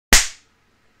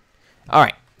All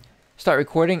right. Start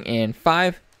recording in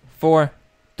 5, 4,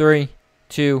 3,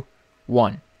 2,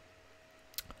 1.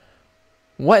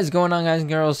 What is going on, guys and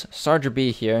girls?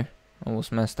 sargerb here.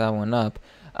 Almost messed that one up.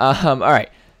 All right.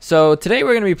 So today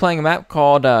we're going to be playing a map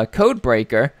called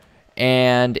CODEBREAKER,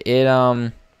 and it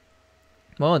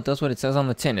well, it does what it says on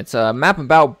the tin. It's a map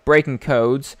about breaking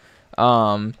codes,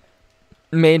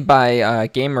 made by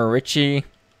Gamer Richie,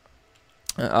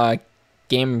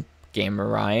 Gamer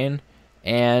Ryan,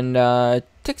 and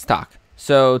TikTok.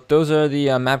 So those are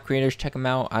the map creators. Check them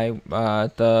out.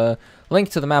 The link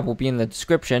to the map will be in the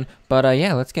description. But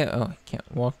yeah, let's get. Oh, I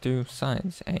can't walk through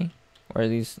signs, eh? Or are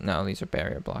these? No, these are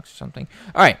barrier blocks or something.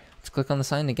 All right, let's click on the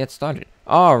sign to get started.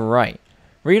 All right,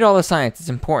 read all the signs. It's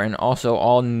important. Also,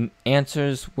 all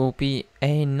answers will be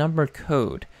a numbered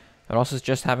code. But also,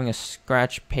 just having a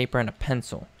scratch paper and a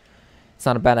pencil. It's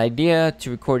not a bad idea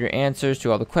to record your answers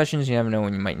to all the questions. You never know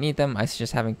when you might need them. I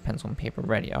suggest having pencil and paper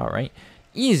ready. All right,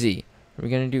 easy. We're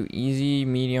going to do easy,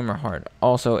 medium, or hard.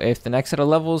 Also, if the next set of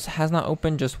levels has not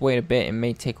opened, just wait a bit. It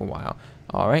may take a while.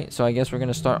 Alright, so I guess we're going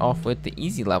to start off with the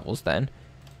easy levels then.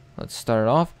 Let's start it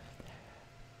off.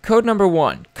 Code number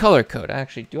 1, color code.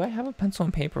 Actually, do I have a pencil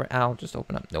and paper? I'll just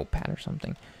open up Notepad or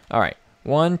something. Alright,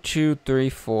 1, 2, 3,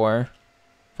 4,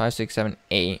 5, 6, 7,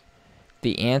 8.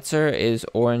 The answer is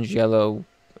orange, yellow,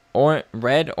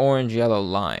 red, orange, yellow,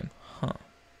 lime. Huh.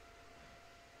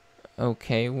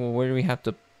 Okay, well, where do we have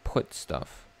to put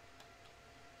stuff?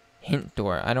 Hint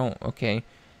door. I don't. Okay.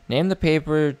 Name the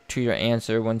paper to your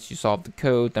answer once you solve the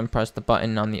code, then press the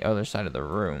button on the other side of the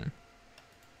room.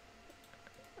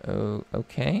 Oh,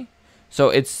 okay. So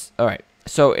it's alright.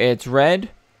 So it's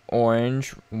red,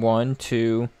 orange, 1,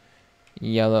 2,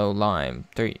 yellow, lime,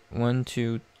 3. 1,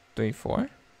 2, 3, 4.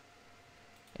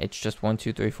 It's just 1,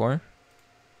 2, 3, 4.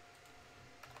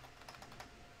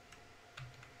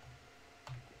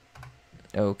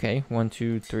 Okay, 1,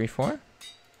 2, 3, 4.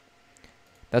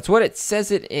 That's what it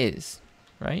says it is,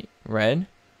 right? Red,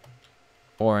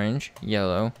 orange,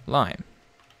 yellow, lime.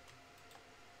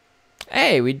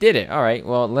 Hey, we did it. All right,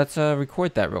 well, let's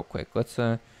record that real quick. Let's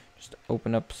just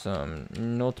open up some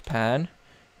Notepad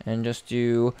and just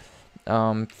do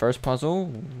first puzzle,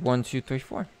 1, 2, 3,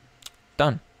 4.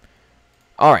 Done.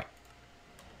 All right.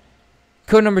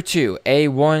 Code number 2,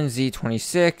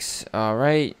 A1Z26. All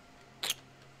right.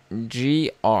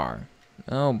 GR.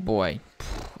 Oh boy.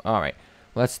 All right.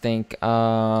 Let's think. We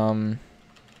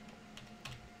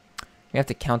have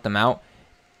to count them out.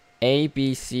 A,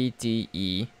 B, C, D,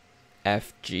 E,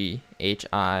 F, G, H,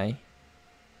 I.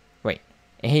 Wait.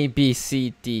 A, B,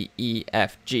 C, D, E,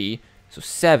 F, G. So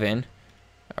 7.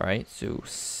 All right. So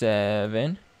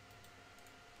 7.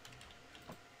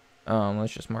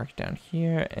 Let's just mark it down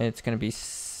here. It's gonna be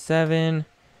 7,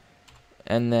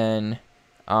 and then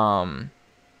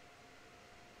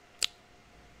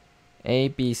A,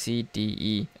 B, C, D,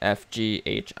 E, F, G,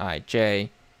 H, I, J,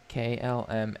 K, L,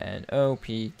 M, N, O,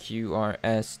 P, Q, R,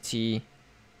 S, T,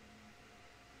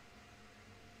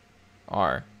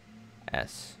 R,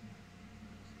 S.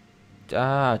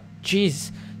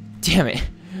 Jeez. Damn it.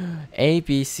 A,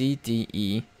 B, C, D,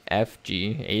 E, F,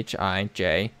 G, H, I,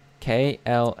 J, K,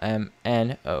 L, M,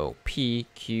 N, O, P,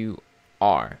 Q,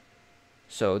 R.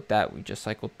 So that we just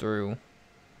cycled through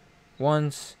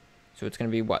once. So it's going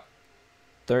to be what?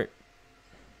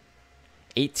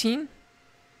 18?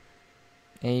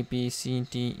 A, B, C,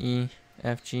 D, E,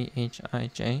 F, G, H, I,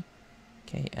 J,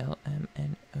 K, L, M,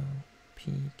 N, O,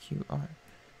 P, Q, R.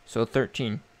 So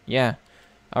 13. Yeah.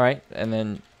 All right. And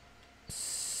then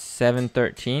 7,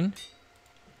 13.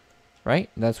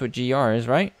 Right? That's what GR is,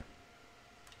 right?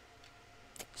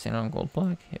 Stand on gold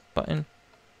block. Hit button.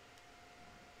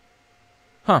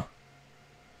 Huh.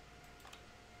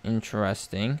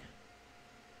 Interesting.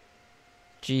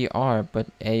 GR, but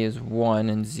A is 1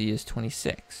 and Z is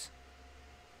 26.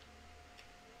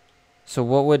 So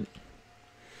what would...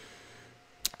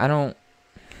 I don't...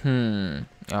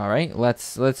 All right,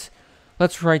 let's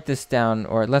write this down,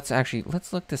 or let's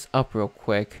look this up real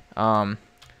quick.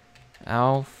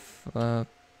 Alphabet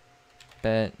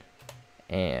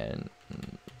and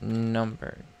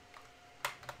number.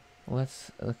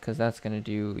 Because that's gonna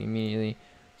do immediately.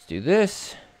 Let's do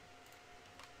this.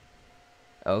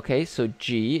 Okay, so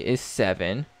G is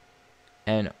 7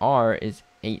 and R is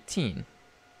 18.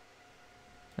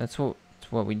 That's what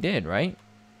we did, right?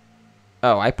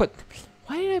 Oh, why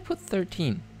did I put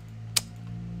 13?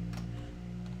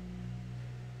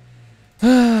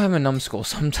 I'm a numbskull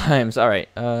sometimes. All right.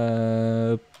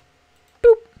 Boop.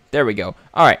 There we go.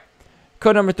 All right.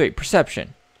 Code number 3,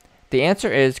 perception. The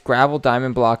answer is gravel,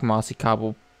 diamond block, mossy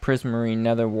cobble, prismarine,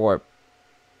 nether, wart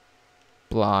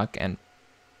block, and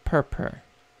purpur.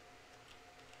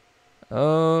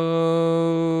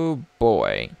 Oh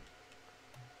boy.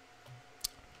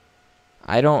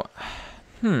 I don't.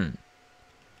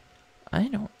 I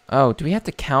don't. Oh, do we have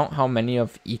to count how many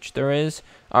of each there is?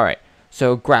 All right.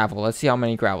 So gravel. Let's see how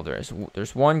many gravel there is.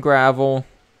 There's 1 gravel,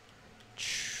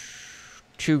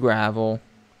 2 gravel,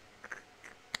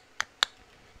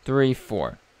 3,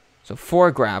 4. So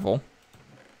 4 gravel.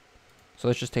 So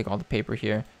let's just take all the paper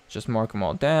here. Just mark them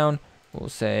all down. We'll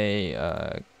say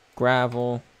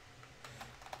gravel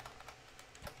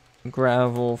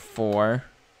 4.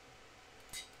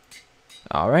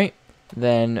 All right.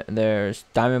 Then there's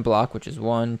diamond block, which is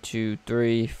 1, 2,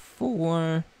 3,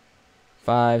 4,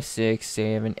 5, 6,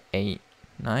 7, 8,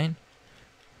 9.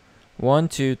 1,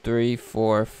 2, 3,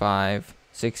 4, 5,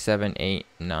 6, 7, 8,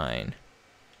 9.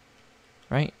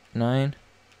 Right? 9.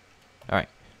 All right.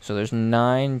 So there's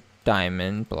 9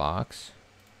 diamond blocks.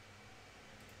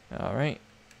 All right.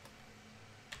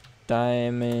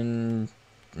 Diamond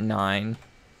 9.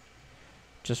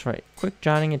 Just right. Quick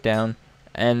jotting it down.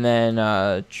 And then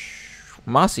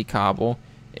mossy cobble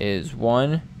is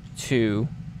 1, 2,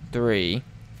 3,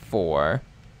 4,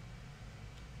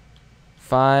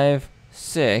 5,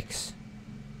 6,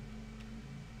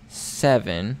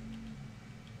 7,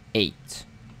 8.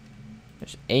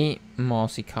 There's 8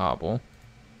 mossy cobble.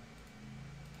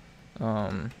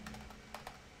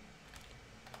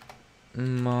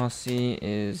 Mossy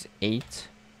is 8.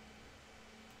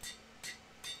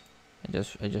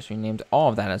 I just renamed all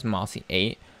of that as mossy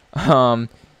 8.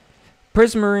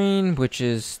 Prismarine, which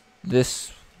is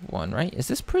this one, right? Is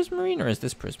this prismarine or is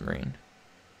this prismarine?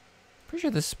 Pretty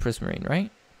sure this is prismarine,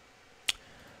 right?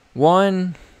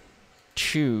 1,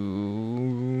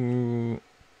 2.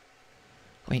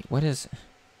 Wait, what is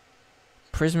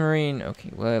prismarine?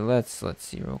 Okay, well let's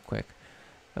see real quick.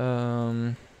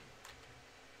 Minecraft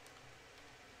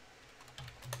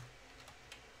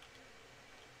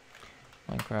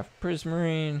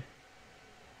prismarine.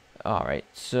 All right,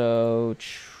 so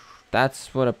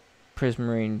that's what a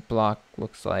prismarine block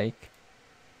looks like.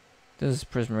 This is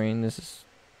prismarine.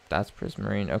 That's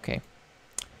prismarine. Okay.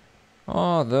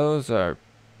 Oh, those are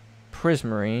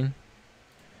prismarine.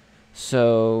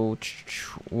 So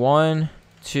 1,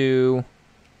 2.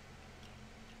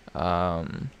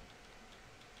 1,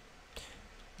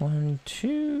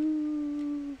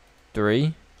 2,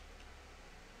 3.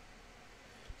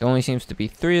 There only seems to be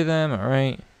 3 of them. All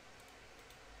right.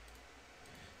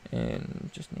 And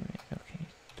just name it. Okay.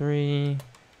 3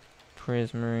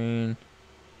 prismarine.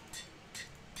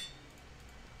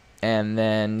 And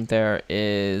then there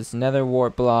is nether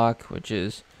wart block, which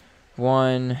is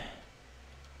 1,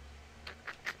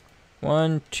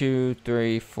 2,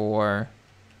 3, 4.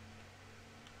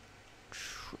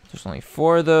 There's only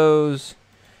 4 of those.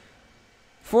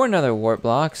 4 nether wart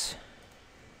blocks.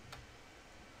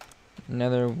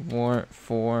 Nether wart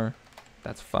 4.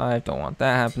 That's 5. Don't want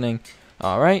that happening.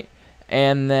 All right.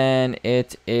 And then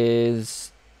it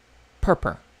is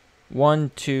purple.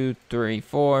 1, 2, 3,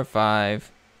 4,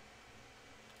 5,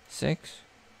 6.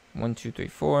 1, 2, 3,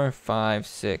 4, 5,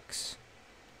 6.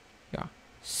 Yeah.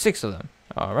 6 of them.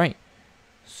 All right.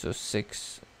 So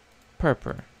 6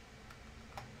 purple.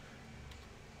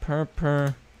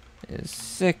 Purple is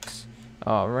 6.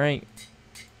 All right.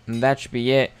 And that should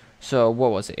be it. So what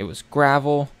was it? It was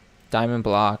gravel, diamond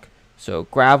block. So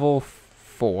gravel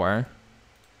 4.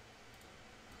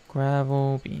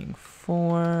 Gravel being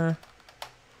 4.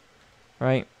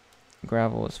 Right?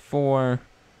 Gravel is 4.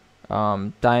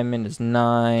 Diamond is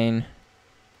 9.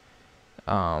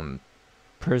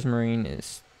 Prismarine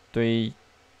is 3.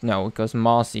 No, it goes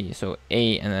mossy. So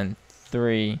 8 and then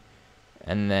 3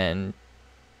 and then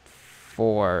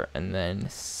 4 and then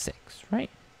 6.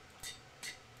 Right?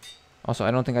 Also,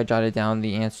 I don't think I jotted down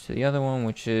the answer to the other one,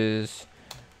 which is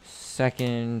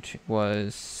second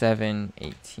was 7,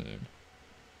 18.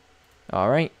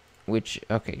 All right,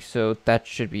 okay, so that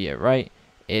should be it, right?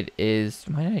 It is,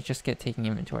 why did I just get taking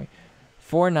inventory?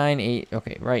 4, 9, 8,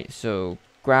 okay, right, so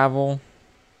gravel,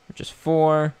 which is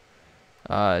 4,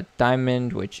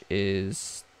 diamond, which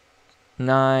is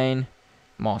 9,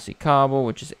 mossy cobble,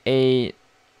 which is 8,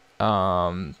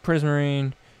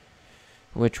 prismarine,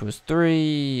 which was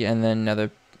 3, and then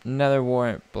nether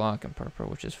wart block and purple,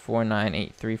 which is 4, 9,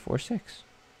 8, 3, 4, 6.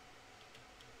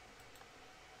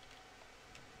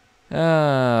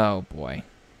 Oh boy.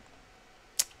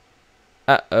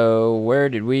 Uh-oh, where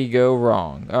did we go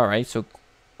wrong? All right, so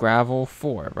gravel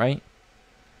 4, right?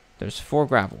 There's 4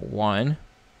 gravel. 1,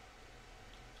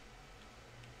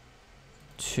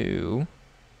 2,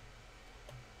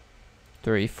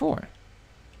 3, 4.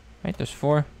 Right, there's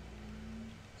 4.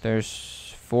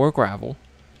 There's 4 gravel.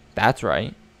 That's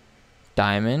right.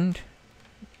 Diamond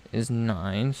is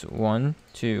 9. So 1,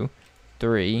 2,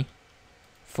 3,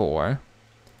 4,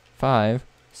 5,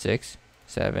 6,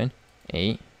 7,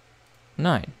 8,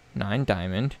 9. 9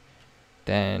 diamond.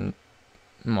 Then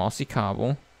mossy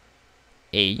cobble,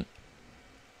 8.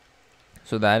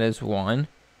 So that is 1,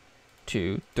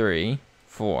 2, 3,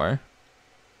 4,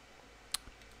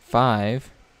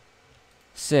 5,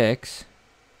 6,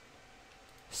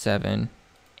 7,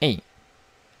 8.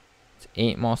 It's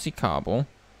 8 mossy cobble.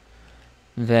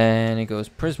 Then it goes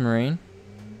prismarine,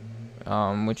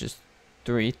 which is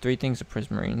 3 things of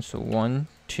prismarine. So 1,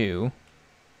 2,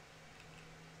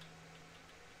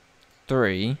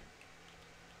 3.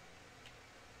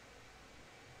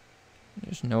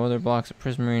 There's no other blocks of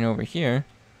prismarine over here,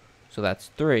 so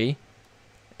that's 3.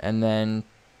 And then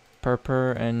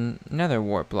purple and nether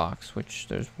wart blocks, which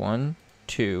there's 1,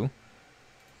 2,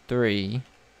 3,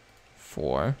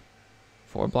 4.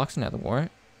 4 blocks of nether wart,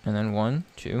 and then 1,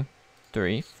 2,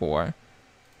 3, 4,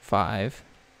 5,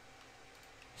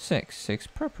 6. 6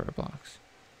 purple blocks.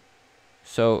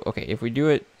 So, okay, if we do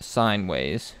it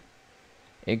sideways,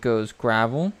 it goes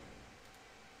gravel,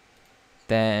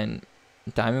 then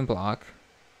diamond block,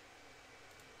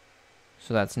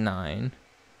 so that's 9.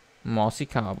 Mossy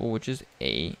cobble, which is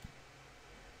 8.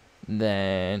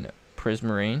 Then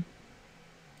prismarine,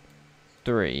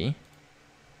 3.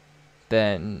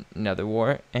 Then nether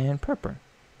wart and purple.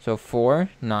 So 4,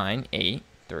 9, 8,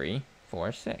 3,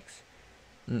 4, 6.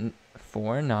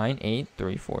 4, 9, 8,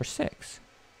 3, 4, 6.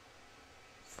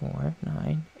 4,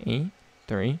 9, 8,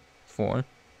 3, 4,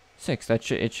 6.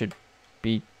 It should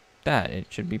be that. It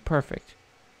should be perfect.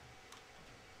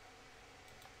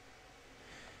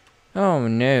 Oh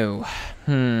no.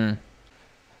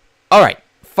 Alright.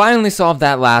 Finally solved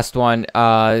that last one.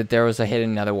 There was a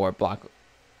hidden nether wart block.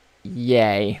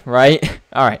 Yay, right?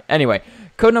 Alright, anyway.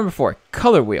 Code number 4.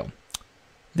 Color wheel.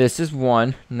 This is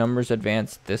 1. Numbers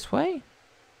advance this way?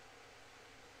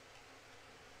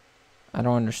 I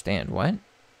don't understand. What?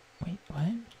 Wait,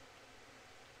 what?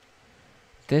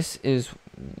 This is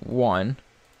 1.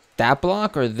 That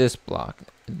block or this block?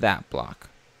 That block.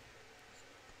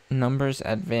 Numbers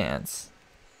advance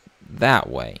that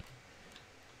way.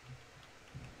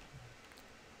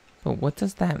 But what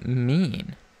does that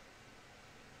mean?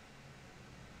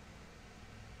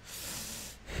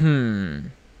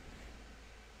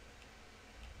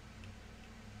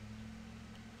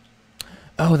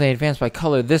 Oh, they advance by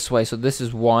color this way. So this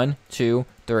is 1, 2,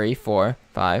 3, 4,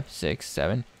 5, 6,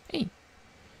 7, 8.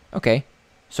 Okay.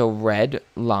 So red,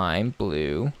 lime,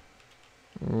 blue,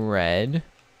 red,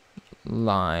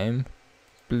 lime,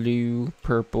 blue,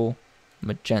 purple,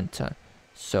 magenta.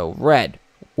 So red,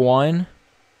 1,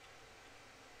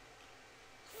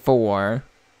 4,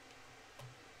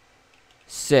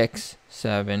 6,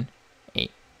 7,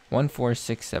 8. 1, 4,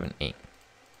 6, 7, 8.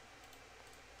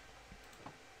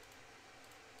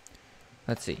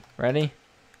 Let's see. Ready?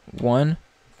 1,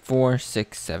 4,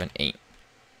 6, 7, 8.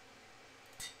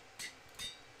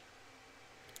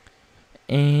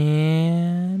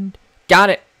 And got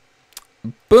it.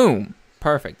 Boom.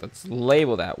 Perfect. Let's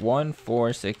label that 1,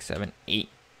 4, 6, 7, 8.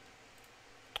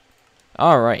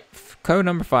 All right. Code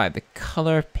number 5, the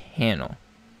color panel.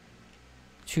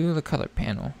 To the color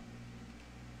panel.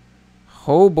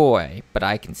 Oh boy, but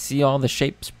I can see all the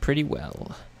shapes pretty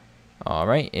well. All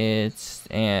right,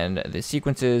 and the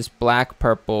sequence is black,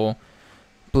 purple,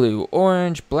 blue,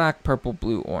 orange, black, purple,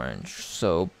 blue, orange.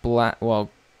 So black,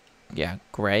 well, yeah,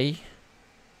 gray.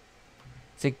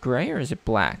 Is it gray or is it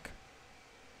black?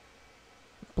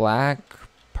 Black,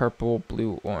 purple,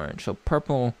 blue, orange. So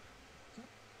purple,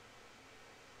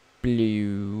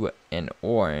 blue, and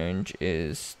orange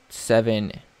is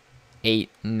 7, 8,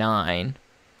 9.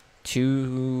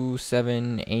 2,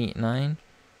 7, 8, 9.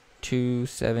 2,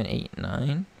 7, 8,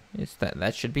 9. Is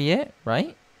that should be it,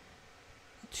 right?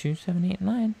 2, 7, 8,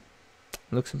 9.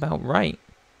 Looks about right.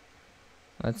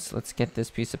 Let's get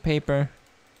this piece of paper.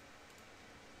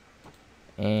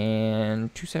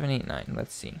 And 2, 7, 8, 9.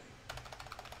 Let's see.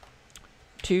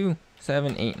 2,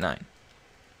 7, 8, 9.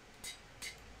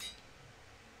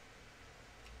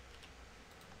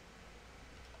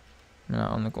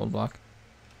 Not on the gold block.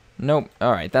 Nope.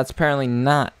 Alright, that's apparently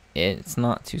not it. It's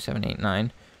not 2, 7, 8,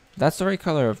 9. That's the right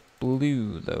color of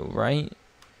blue, though, right?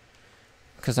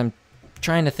 Because I'm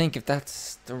trying to think if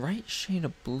that's the right shade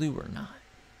of blue or not.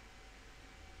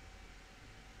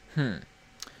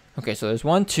 Okay, so there's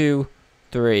 1, 2,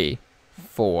 3,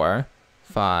 4,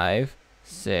 5,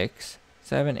 6,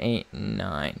 7, 8,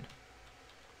 9.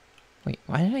 Wait,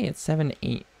 why did I get 7,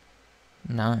 8,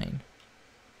 9?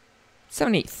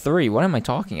 7, 8, 3. What am I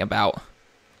talking about?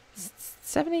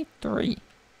 7, 8, 3.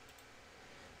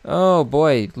 Oh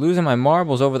boy, losing my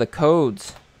marbles over the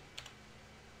codes.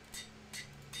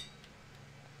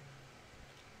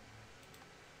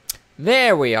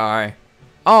 There we are.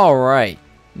 Alright,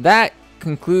 that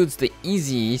concludes the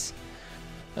easies.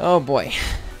 Oh boy.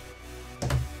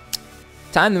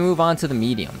 Time to move on to the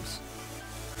mediums.